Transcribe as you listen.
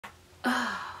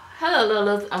Hello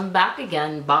Lilith, I'm back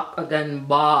again.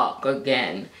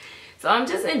 So I'm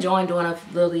just enjoying doing a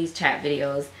little of these chat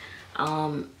videos.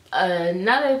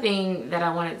 Another thing that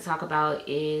I wanted to talk about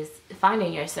is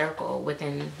finding your circle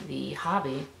within the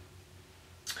hobby.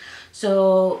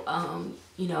 So,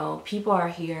 you know, people are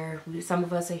here. Some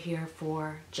of us are here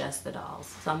for just the dolls.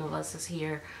 Some of us is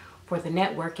here for the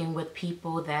networking with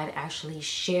people that actually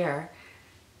share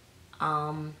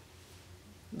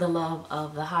the love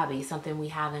of the hobby, something we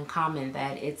have in common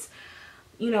that it's,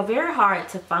 you know, very hard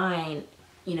to find,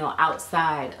 you know,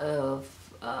 outside of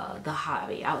the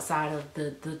hobby, outside of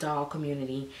the doll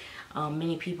community.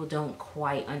 Many people don't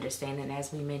quite understand it.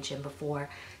 As we mentioned before,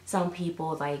 some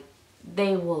people, like,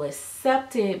 they will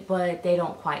accept it, but they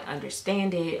don't quite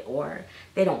understand it, or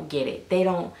they don't get it. They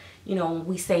don't, you know, when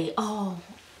we say, oh,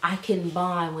 I can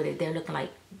bond with it, they're looking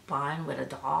like, bond with a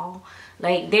doll?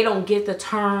 Like, they don't get the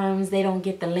terms, they don't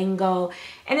get the lingo,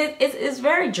 and it's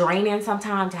very draining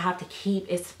sometimes to have to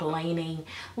keep explaining,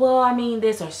 well, I mean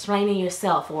this, or explaining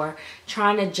yourself, or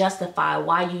trying to justify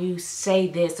why you say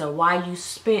this or why you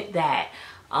spent that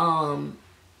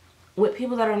with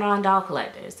people that are non-doll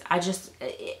collectors.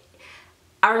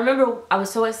 I remember I was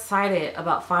so excited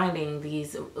about finding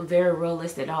these very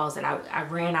realistic dolls that I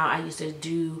ran out. I used to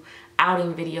do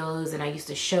outing videos, and I used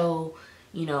to show,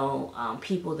 you know,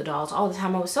 people the dolls all the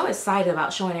time. I was so excited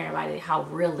about showing everybody how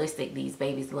realistic these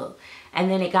babies look. And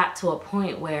then it got to a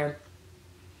point where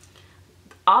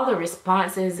all the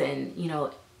responses, and, you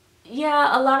know,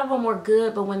 yeah, a lot of them were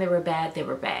good, but when they were bad,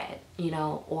 you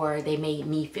know, or they made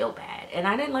me feel bad. And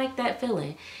I didn't like that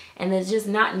feeling. And it's just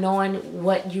not knowing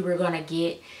what you were going to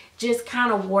get just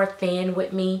kind of wore thin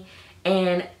with me.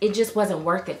 And it just wasn't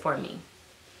worth it for me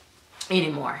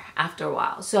anymore after a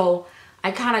while. So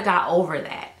I kind of got over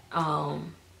that.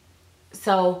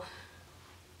 So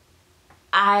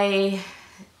I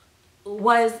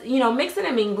was, you know, mixing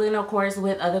and mingling, of course,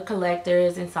 with other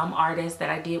collectors and some artists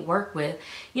that I did work with.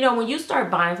 You know, when you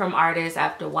start buying from artists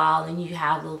after a while, and you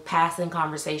have a little passing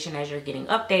conversation as you're getting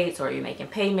updates or you're making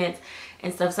payments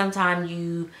and stuff, sometimes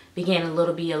you begin a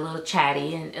little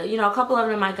chatty. And, you know, a couple of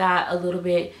them I got a little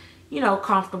bit, you know,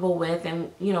 comfortable with.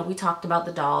 And, you know, we talked about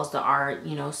the dolls, the art,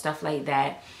 you know, stuff like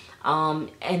that. And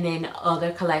then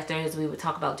other collectors, we would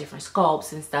talk about different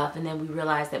sculpts and stuff, and then we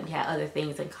realized that we had other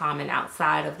things in common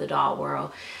outside of the doll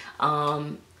world.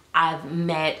 I've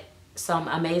met some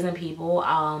amazing people.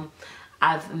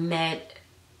 I've met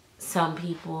some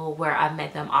people where I've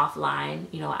met them offline,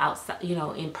 you know, outside, you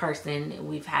know, in person.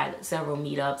 We've had several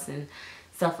meetups and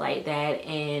stuff like that.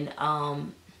 And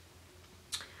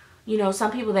you know, some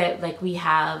people that, like, we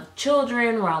have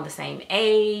children around the same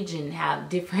age and have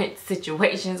different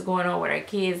situations going on with our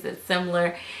kids that's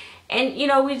similar. And, you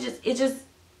know, you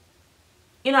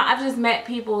know, I've just met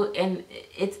people, and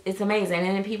it's amazing.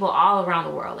 And then people all around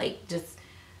the world, like, just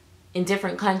in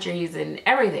different countries and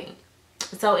everything.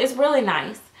 So it's really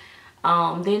nice.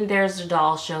 Then there's the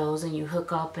doll shows, and you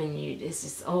hook up, and it's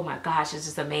just, oh my gosh, it's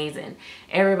just amazing.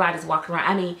 Everybody's walking around.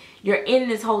 I mean, you're in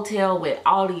this hotel with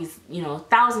all these, you know,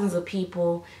 thousands of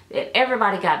people, that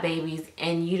everybody got babies,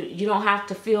 and you don't have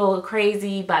to feel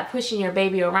crazy by pushing your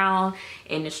baby around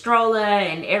in the stroller,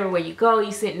 and everywhere you go,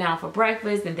 you sitting down for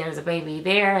breakfast, and there's a baby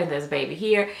there, and there's a baby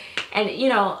here, and, you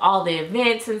know, all the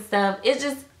events and stuff. It's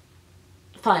just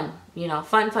fun, you know,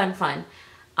 fun.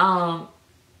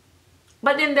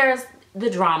 But then there's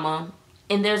the drama,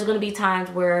 and there's going to be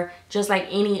times where, just like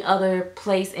any other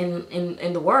place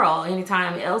in the world,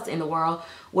 anytime else in the world,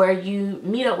 where you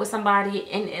meet up with somebody,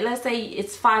 and let's say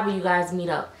it's 5 of you guys meet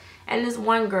up, and this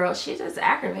one girl, she's just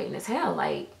aggravating as hell.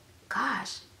 Like,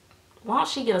 gosh, why don't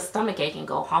she get a stomachache and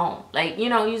go home? Like, you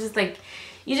know, the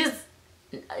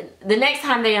next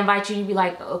time they invite you, you be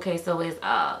like, okay, so is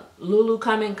Lulu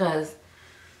coming? Because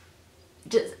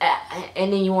just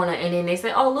and then they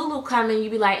say, oh, Lulu coming,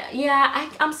 you be like, yeah,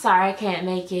 I'm sorry, I can't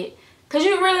make it, because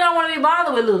you really don't want to be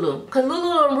bothered with Lulu, because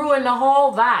Lulu done ruined the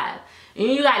whole vibe. And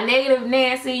you got negative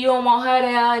Nancy, you don't want her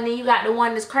there, and then you got the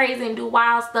one that's crazy and do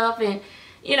wild stuff, and,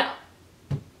 you know,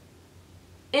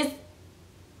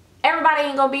 everybody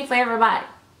ain't gonna be for everybody.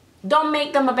 Don't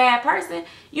make them a bad person.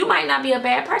 You might not be a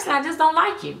bad person, I just don't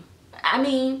like you. I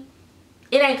mean,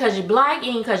 it ain't because you're black, it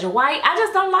ain't because you're white. I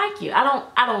just don't like you. I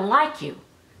don't like you.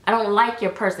 I don't like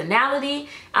your personality.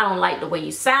 I don't like the way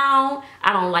you sound.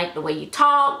 I don't like the way you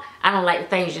talk. I don't like the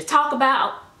things you talk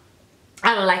about.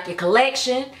 I don't like your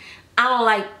collection. I don't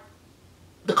like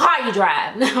the car you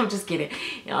drive. No, I'm just kidding.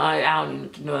 You know, I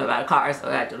don't even know about cars, so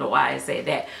I don't know why I said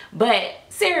that. But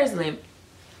seriously,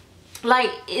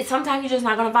 like, sometimes you're just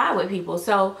not gonna vibe with people.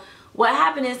 So what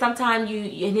happened is, sometimes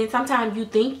you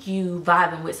think you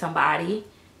vibing with somebody,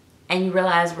 and you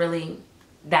realize really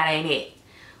that ain't it.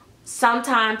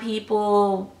 Sometimes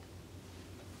people,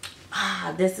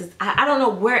 this is, I don't know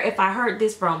where, if I heard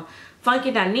this from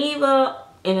Funky Daniva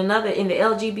in the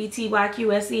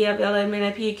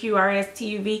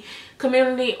LGBTYQSEFLMNPQRSTUV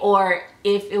community, or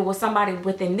if it was somebody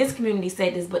within this community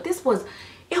said this, but this was,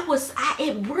 it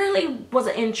really was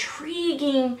an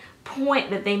intriguing point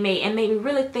that they made and made me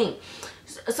really think.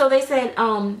 So they said,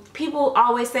 people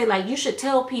always say, like, you should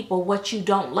tell people what you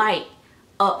don't like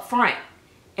up front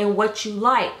and what you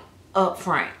like up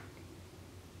front.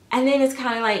 And then it's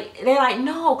kind of like, they're like,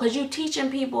 no, because you're teaching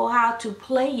people how to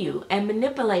play you and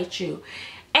manipulate you.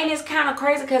 And it's kind of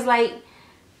crazy because, like,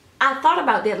 I thought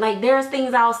about that. Like, there's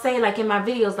things I'll say, like, in my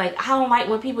videos, like, I don't like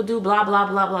when people do blah, blah,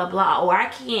 blah, blah, blah, or I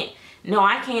can't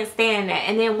stand that.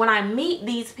 And then when I meet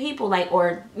these people, like,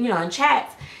 or, you know, in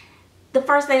chats, the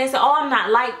first thing they say, oh, I'm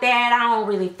not like that. I don't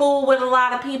really fool with a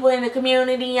lot of people in the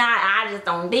community. I just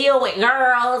don't deal with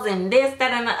girls and this,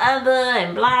 that, and the other,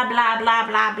 and blah, blah, blah,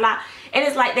 blah, blah. And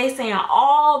it's like they saying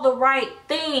all the right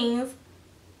things,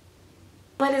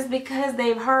 but it's because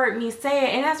they've heard me say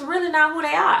it, and that's really not who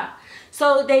they are.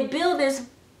 So they build this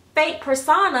fake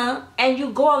persona, and you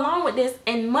go along with this,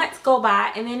 and months go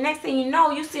by, and then next thing you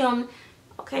know, you see them,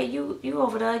 okay, you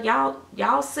over there,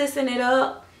 y'all sissing it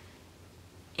up,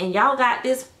 and y'all got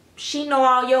this, she know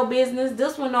all your business,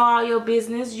 this one know all your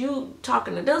business, you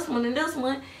talking to this one and this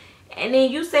one, and then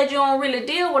you said you don't really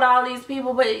deal with all these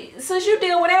people, but since you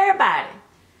deal with everybody,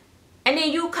 and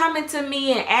then you coming to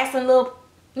me and asking little,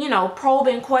 you know,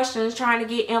 probing questions, trying to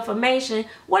get information.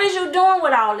 What is you doing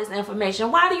with all this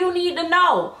information? Why do you need to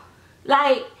know?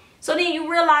 Like, so then you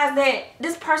realize that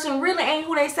this person really ain't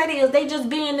who they said they is. They just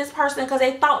being this person because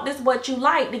they thought this is what you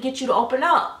like to get you to open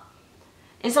up.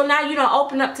 And so now you don't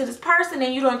open up to this person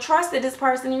and you don't trust this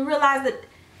person. You realize that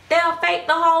they'll fake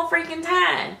the whole freaking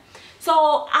time.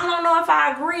 So I don't know if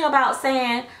I agree about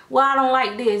saying, well, I don't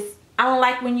like this. I don't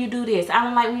like when you do this. I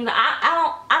don't like when you,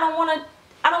 I don't want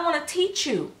to teach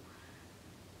you.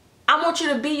 I want you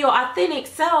to be your authentic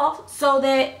self so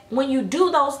that when you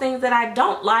do those things that I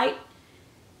don't like,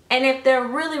 and if they're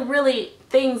really, really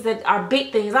things that are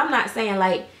big things, I'm not saying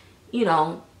like, you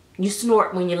know, you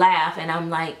snort when you laugh and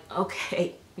I'm like,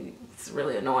 okay, it's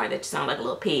really annoying that you sound like a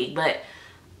little pig, but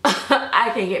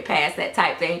I can get past that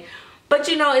type thing. But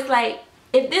you know, it's like,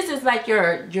 if this is like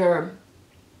your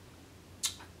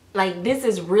like this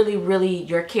is really, really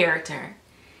your character,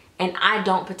 and I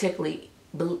don't particularly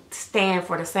stand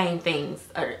for the same things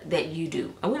that you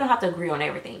do, and we don't have to agree on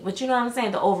everything, but you know what I'm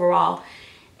saying, the overall,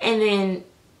 and then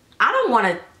I don't want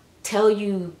to tell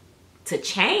you to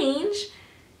change,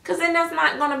 because then that's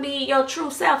not going to be your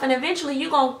true self, and eventually you're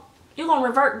gonna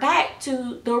revert back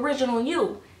to the original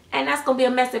you, and that's gonna be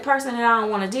a messy person that I don't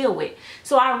want to deal with.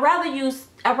 So I'd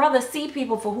rather see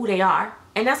people for who they are,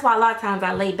 and that's why a lot of times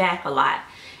I lay back a lot,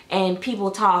 and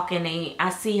people talk, and I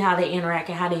see how they interact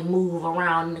and how they move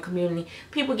around in the community.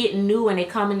 People get new and they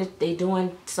come in, they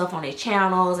doing stuff on their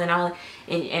channels and all,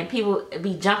 and people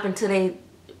be jumping to their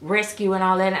rescue and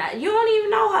all that. You don't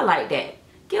even know her like that.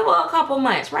 Give her a couple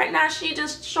months. Right now, she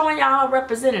just showing y'all her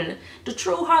representative. The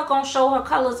true her gonna show her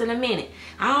colors in a minute.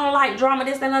 I don't like drama,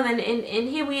 this and other, and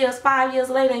here we is 5 years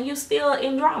later, and you still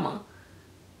in drama.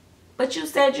 But you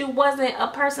said you wasn't a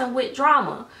person with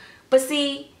drama. But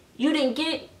see, you didn't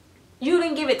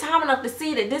give it time enough to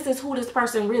see that this is who this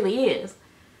person really is.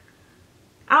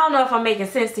 I don't know if I'm making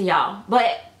sense to y'all,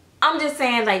 but I'm just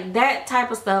saying, like, that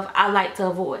type of stuff I like to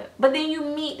avoid. But then you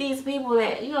meet these people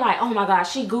that you're like, oh my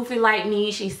gosh, she goofy like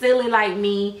me, she silly like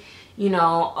me, you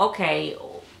know, okay,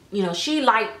 you know, she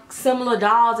like similar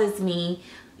dolls as me,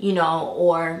 you know,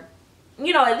 or,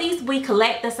 you know, at least we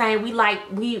collect the same. We like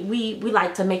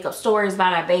to make up stories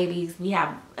about our babies. We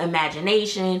have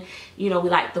imagination, you know,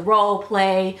 we like the role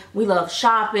play, we love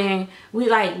shopping, we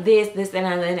like this and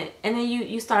other, and then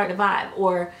you start to vibe.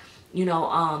 Or, you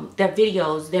know, their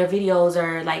videos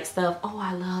are like stuff, oh,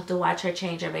 I love to watch her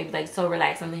change her baby, like so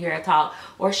relaxing to hear her talk.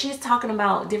 Or she's talking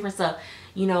about different stuff.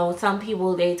 You know, some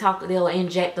people, they'll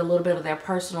inject a little bit of their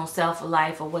personal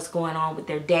life or what's going on with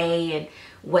their day and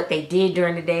what they did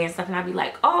during the day and stuff, and I'd be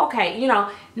like, oh, okay, you know,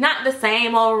 not the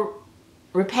same old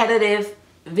repetitive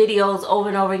videos over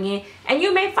and over again. And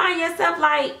you may find yourself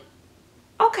like,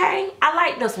 okay, I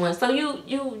like this one, so you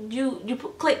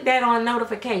click that on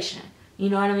notification. You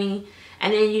know what I mean?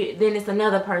 And then it's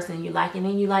another person you like, and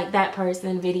then you like that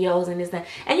person videos and this, that.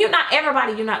 And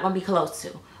everybody you're not gonna be close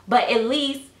to, but at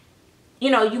least,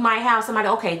 you know, you might have somebody,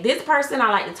 okay, this person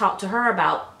I like to talk to her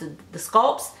about the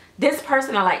sculpts. This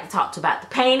person I like to talk to about the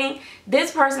painting.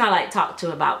 This person I like to talk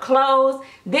to about clothes.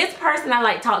 This person I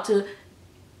like to talk to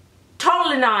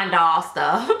totally non-doll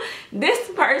stuff. This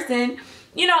person,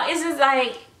 you know, it's just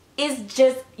like, it's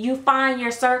just, you find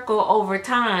your circle over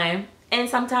time, and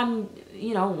sometimes,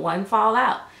 you know, one fall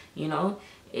out, you know.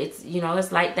 It's, you know,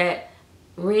 it's like that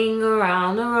ring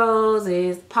around the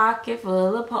roses, pocket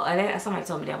full of somebody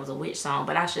told me that was a witch song,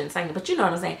 but I shouldn't sing it, but you know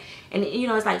what I'm saying. And you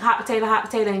know, it's like hot potato,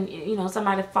 and you know,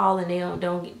 somebody fall and they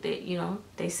don't get the, you know,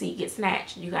 they seat get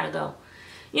snatched, you gotta go,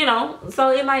 you know. So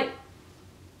it might,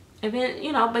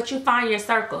 you know, but you find your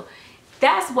circle.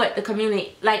 That's what the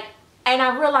community, like, and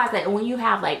I realized that when you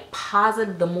have like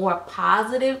positive, the more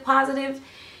positive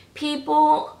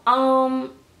people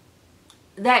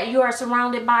that you are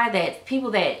surrounded by, that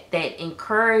people that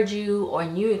encourage you, or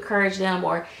you encourage them,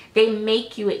 or they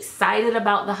make you excited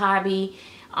about the hobby.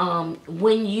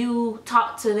 When you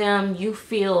talk to them, you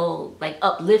feel like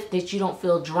uplifted. You don't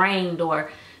feel drained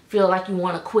or feel like you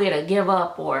want to quit or give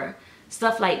up or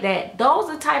stuff like that. Those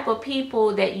are the type of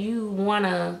people that you want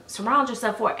to surround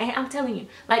yourself for. And I'm telling you,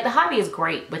 like, the hobby is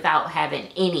great without having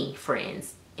any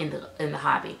friends in the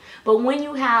hobby. But when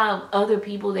you have other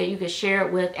people that you can share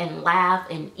it with and laugh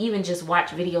and even just watch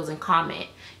videos and comment,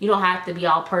 you don't have to be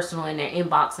all personal in their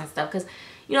inbox and stuff, because,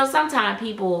 you know, sometimes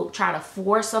people try to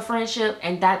force a friendship,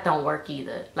 and that don't work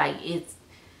either. Like, it's,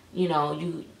 you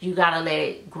know, you gotta let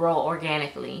it grow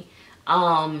organically.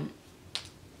 And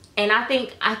I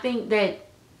think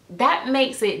that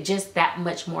makes it just that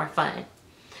much more fun.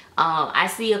 I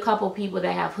see a couple people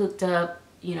that have hooked up,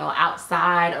 you know,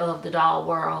 outside of the doll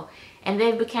world, and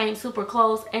they've became super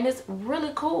close, and it's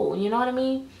really cool, you know what I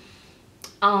mean.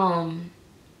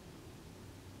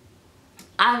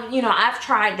 I've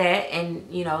tried that, and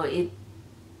you know,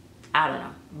 I don't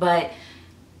know, but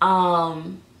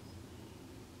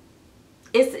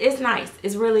it's nice.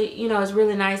 It's really, you know, it's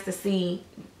really nice to see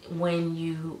when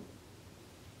you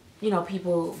know,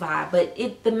 people vibe. But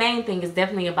the main thing is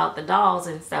definitely about the dolls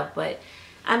and stuff. But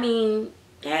I mean,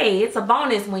 hey, it's a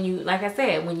bonus when you, like I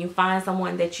said, when you find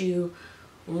someone that you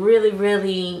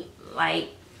really like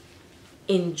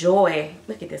enjoy.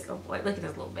 Look at this little boy. Look at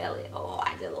this little belly. Oh,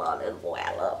 I just love this boy.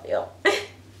 I love him.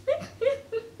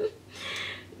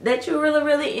 That you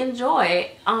really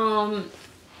enjoy,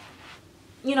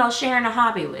 you know, sharing a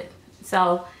hobby with.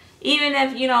 So even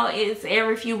if, you know, it's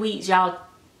every few weeks y'all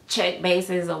check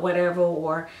bases or whatever,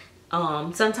 or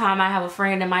sometime I have a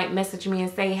friend that might message me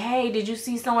and say, hey, did you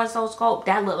see so-and-so sculpt?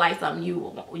 That looked like something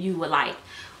you would like.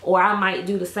 Or I might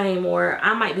do the same, or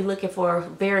I might be looking for a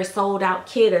very sold out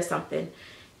kit or something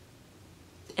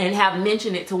and have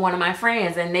mentioned it to one of my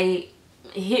friends, and they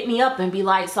hit me up and be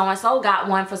like, so-and-so got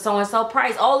one for so-and-so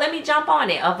price. Oh, let me jump on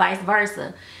it, or vice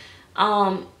versa.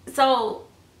 So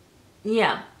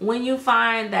yeah, when you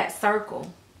find that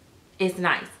circle, it's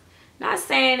nice. Not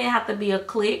saying it have to be a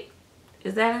clique.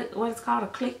 Is that what it's called? A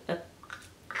clique? A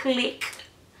clique?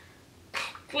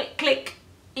 Click.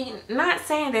 Not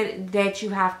saying that you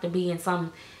have to be in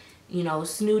some, you know,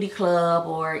 snooty club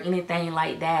or anything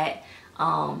like that.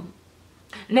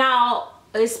 Now,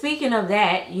 speaking of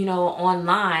that, you know,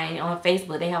 online on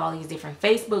Facebook, they have all these different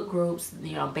Facebook groups,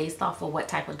 you know, based off of what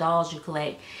type of dolls you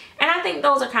collect. And I think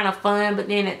those are kind of fun, but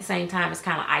then at the same time, it's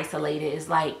kind of isolated. It's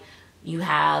like you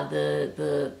have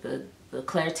the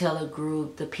Claire Taylor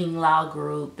group, the Ping Lao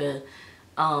group, the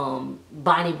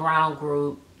Bonnie Brown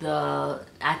group,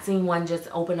 I seen one just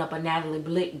open up a Natalie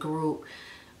Blick group.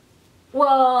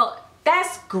 Well,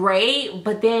 that's great,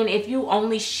 but then if you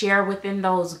only share within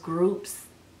those groups,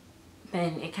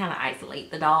 then it kind of isolates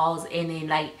the dolls. And then,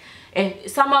 like, if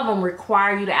some of them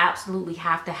require you to absolutely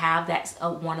have to have that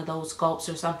one of those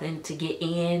sculpts or something to get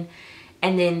in,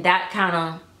 and then that kind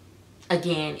of,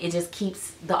 again, it just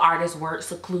keeps the artist's work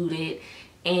secluded,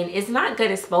 and it's not good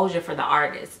exposure for the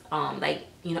artist. Like,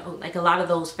 you know, like a lot of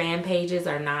those fan pages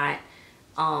are not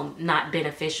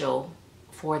beneficial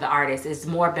for the artist. It's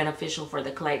more beneficial for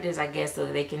the collectors, I guess, so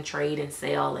that they can trade and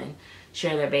sell and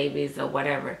share their babies or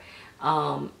whatever.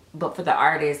 But for the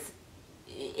artist,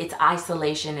 it's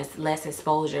isolation, it's less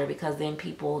exposure, because then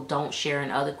people don't share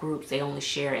in other groups. They only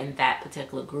share in that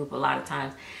particular group a lot of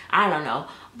times. I don't know,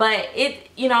 but it,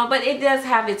 you know, but it does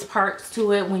have its perks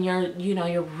to it when you're, you know,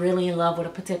 you're really in love with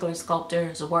a particular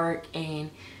sculptor's work and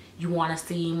you want to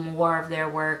see more of their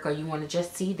work, or you want to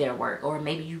just see their work, or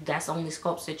maybe that's the only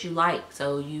sculpts that you like,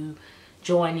 so you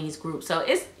join these groups. So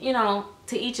it's, you know,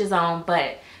 to each his own.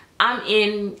 But I'm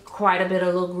in quite a bit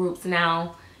of little groups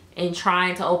now and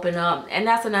trying to open up. And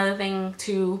that's another thing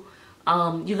too.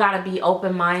 You got to be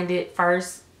open-minded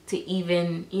first to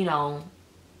even, you know,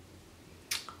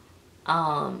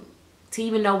 to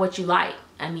even know what you like.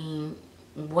 I mean,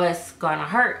 what's gonna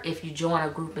hurt if you join a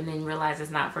group and then realize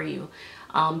it's not for you?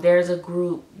 There's a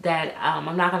group that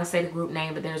I'm not going to say the group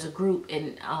name, but there's a group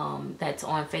in that's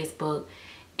on Facebook.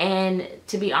 And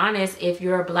to be honest, if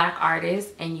you're a black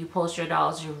artist and you post your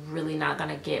dolls, you're really not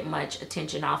going to get much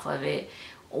attention off of it.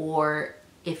 Or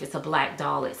if it's a black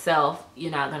doll itself,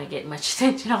 you're not going to get much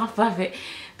attention off of it,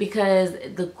 because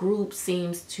the group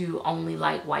seems to only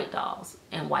like white dolls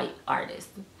and white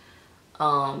artists.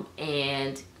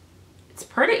 And it's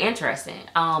pretty interesting.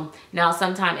 Now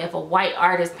sometimes if a white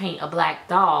artist paint a black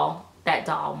doll, that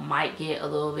doll might get a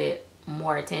little bit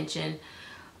more attention.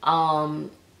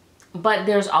 But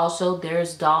there's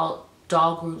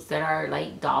doll groups that are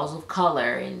like dolls of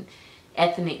color and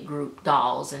ethnic group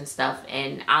dolls and stuff.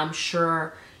 And I'm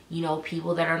sure, you know,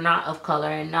 people that are not of color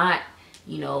and not,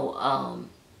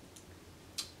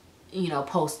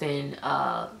 posting,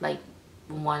 like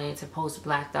wanting to post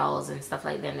black dolls and stuff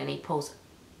like that, and then they post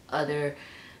other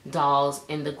dolls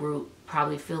in the group,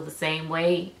 probably feel the same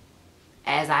way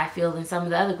as I feel in some of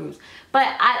the other groups. But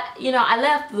I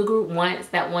left the group once,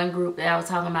 that one group that I was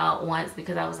talking about once,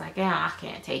 because I was like, yeah, I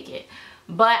can't take it.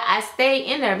 But I stayed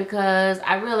in there because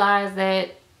I realized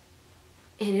that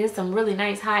it is some really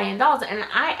nice high-end dolls, and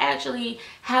I actually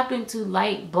happen to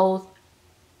like both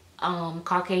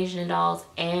Caucasian dolls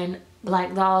and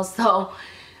black dolls. So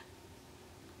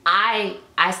I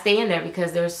stay in there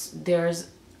because there's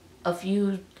a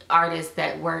few artists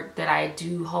that work that I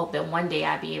do hope that one day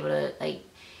I'd be able to like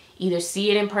either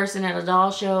see it in person at a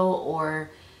doll show or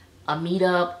a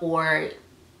meetup, or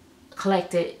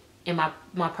collect it in my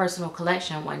personal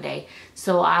collection one day.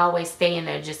 So I always stay in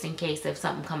there just in case if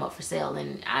something come up for sale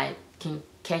and I can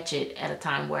catch it at a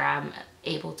time where I'm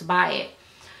able to buy it.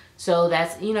 So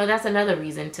that's, that's another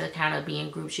reason to kind of be in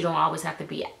groups. You don't always have to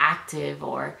be active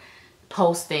or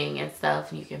posting and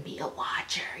stuff. You can be a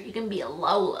watcher, you can be a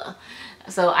Lola.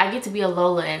 So I get to be a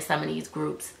Lola in some of these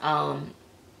groups. But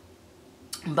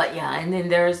yeah, and then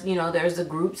there's the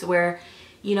groups where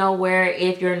where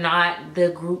if you're not the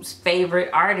group's favorite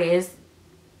artist,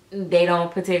 they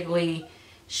don't particularly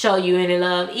show you any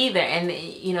love either. And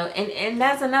and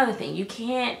that's another thing. You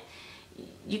can't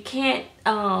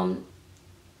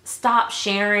stop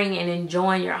sharing and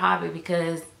enjoying your hobby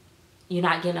because you're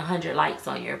not getting 100 likes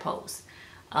on your post.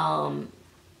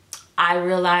 I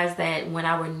realized that when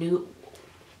I was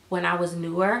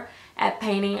newer at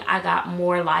painting, I got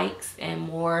more likes and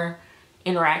more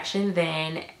interaction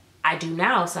than I do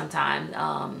now sometimes.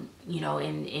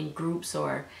 In groups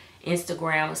or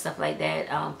Instagram and stuff like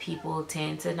that, people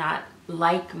tend to not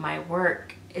like my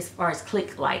work as far as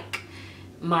click like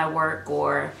my work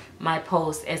or my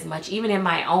post as much. Even in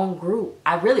my own group,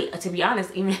 I really, to be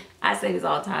honest, even I say this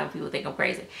all the time, people think I'm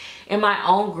crazy. In my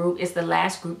own group, it's the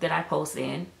last group that I post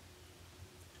in.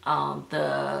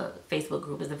 The Facebook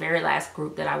group is the very last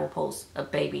group that I will post a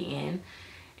baby in.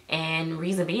 And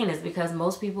reason being is because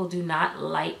most people do not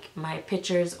like my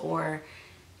pictures or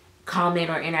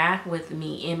comment or interact with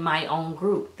me in my own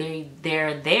group.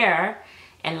 They're there,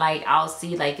 and like I'll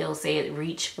see, like it'll say it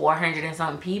reached 400 and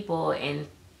something people and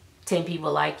 10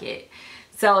 people like it.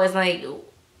 So it's like,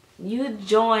 you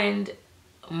joined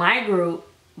my group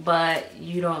but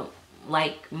you don't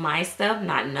like my stuff.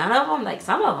 Not none of them, like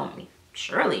some of them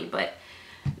surely, but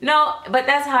no, but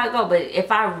that's how I go. But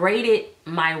if I rated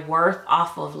my worth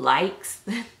off of likes,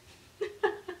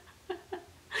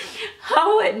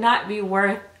 I would not be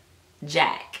worth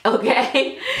jack,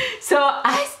 okay? So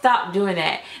I stopped doing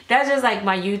that. That's just like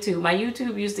my YouTube. My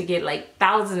YouTube used to get like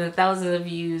thousands and thousands of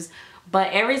views,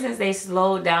 but ever since they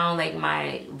slowed down like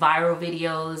my viral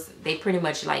videos, they pretty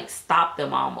much like stopped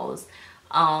them almost.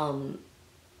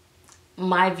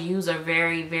 My views are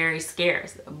very, very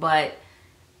scarce, but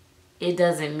it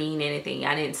doesn't mean anything.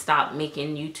 I didn't stop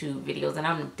making YouTube videos, and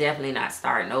I'm definitely not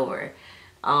starting over.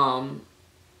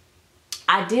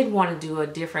 I did want to do a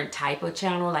different type of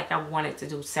channel. Like I wanted to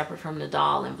do separate from the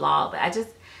doll and vlog, but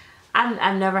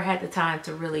I've never had the time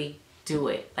to really do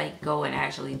it, like go and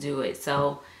actually do it.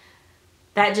 So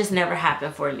that just never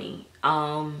happened for me.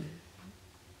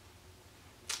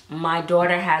 My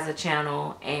daughter has a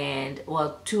channel, and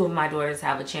well, two of my daughters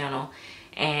have a channel,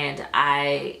 and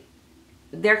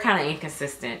they're kind of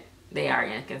inconsistent. They are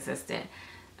inconsistent.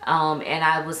 And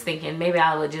I was thinking maybe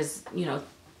I would just,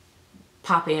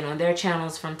 pop in on their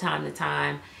channels from time to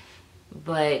time.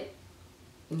 But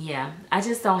yeah, I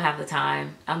just don't have the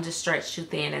time. I'm just stretched too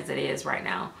thin as it is right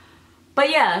now.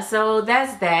 But yeah, so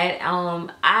that's that.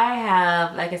 I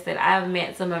have, like I said, I have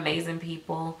met some amazing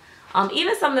people.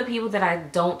 Even some of the people that I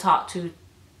don't talk to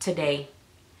today,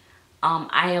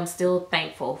 I am still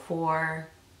thankful for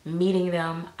meeting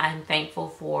them. I'm thankful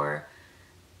for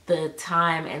the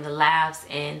time and the laughs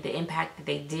and the impact that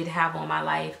they did have on my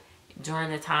life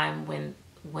during the time when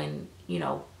you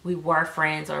know, we were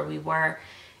friends or we were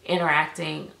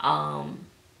interacting.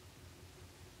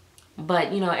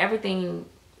 But you know, everything,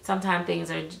 sometimes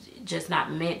things are just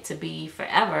not meant to be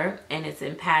forever, and it's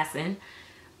in passing.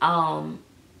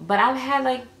 But I've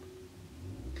had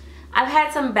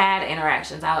some bad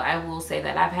interactions. I will say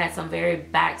that I've had some very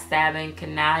backstabbing,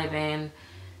 conniving,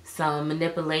 some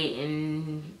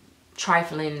manipulating,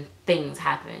 trifling things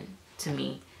happen to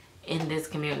me in this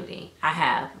community. I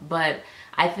have, but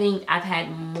I think I've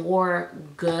had more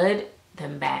good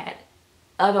than bad.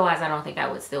 Otherwise, I don't think I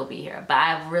would still be here. But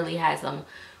I've really had some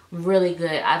really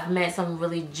good, I've met some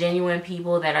really genuine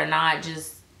people that are not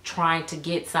just trying to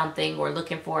get something or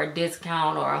looking for a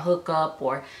discount or a hookup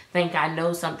or think I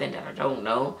know something that I don't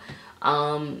know.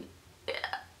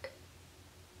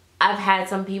 I've had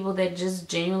some people that just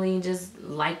genuinely just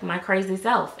like my crazy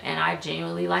self, and I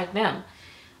genuinely like them.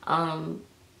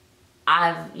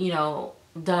 I've, you know,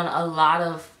 done a lot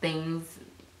of things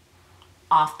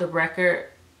off the record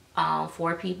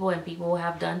for people, and people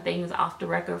have done things off the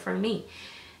record for me,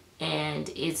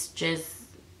 and it's just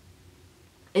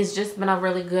been a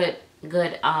really good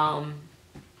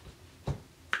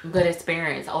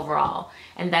experience overall.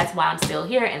 And that's why I'm still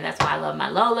here, and that's why I love my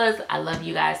Lolas. I love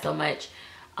you guys so much.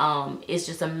 It's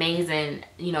just amazing,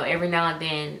 you know, every now and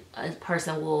then a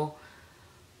person will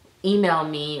email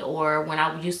me, or when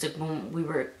I used to,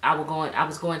 when I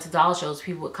was going to doll shows,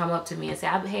 people would come up to me and say,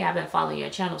 hey, I've been following your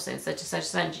channel since such and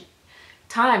such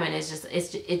time, and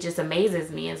it just amazes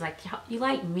me. It's like, you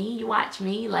like me, you watch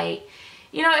me, like,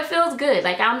 you know, it feels good.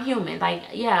 Like, I'm human. Like,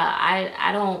 yeah,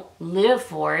 I don't live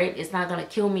for it. It's not gonna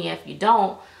kill me if you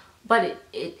don't, but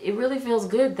it really feels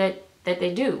good that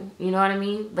they do. You know what I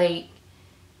mean? Like,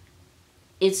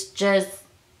 it's just,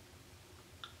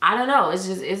 I don't know,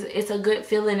 it's a good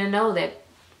feeling to know that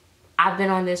I've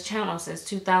been on this channel since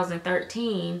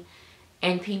 2013,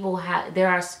 and there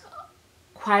are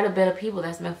quite a bit of people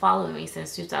that's been following me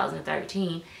since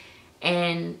 2013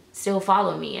 and still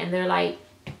follow me, and they're like,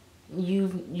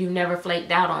 you've never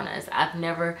flaked out on us.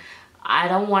 I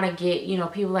don't want to get, you know,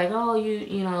 people like, oh,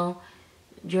 you know,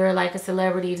 you're like a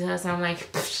celebrity to us, and I'm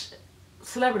like,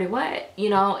 celebrity what?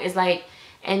 You know, it's like,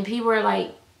 and people are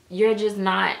like, you're just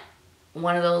not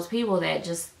one of those people that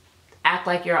just act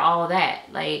like you're all that.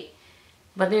 Like,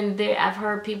 but then I've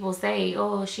heard people say,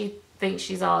 oh, she thinks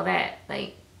she's all that.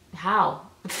 Like, how?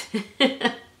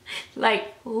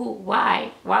 Like, who?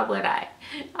 Why would I?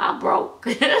 I'm broke.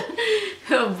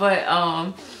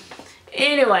 But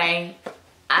anyway,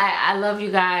 I love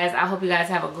you guys. I hope you guys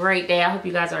have a great day. I hope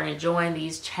you guys are enjoying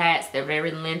these chats. They're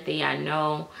very lengthy, I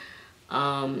know.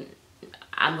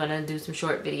 I'm gonna do some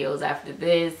short videos after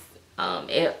this.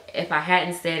 If I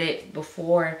hadn't said it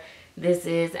before, this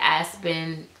is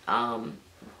Aspen,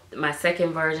 my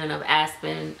second version of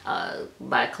Aspen,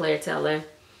 by Claire Teller.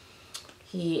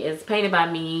 He is painted by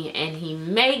me, and he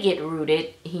may get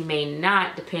rooted. He may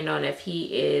not, depend on if he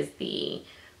is the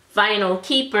final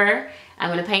keeper.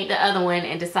 I'm going to paint the other one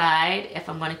and decide if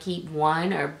I'm going to keep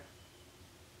one or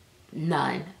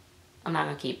none. I'm not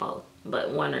going to keep both,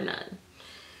 but one or none.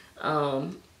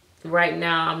 Right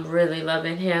now, I'm really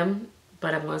loving him,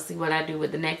 but I'm going to see what I do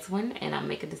with the next one, and I'll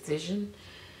make a decision.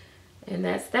 And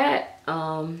that's that.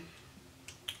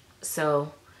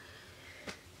 So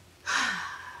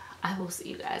I will see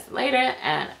you guys later.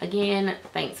 And again,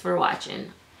 thanks for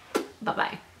watching.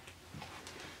 Bye-bye.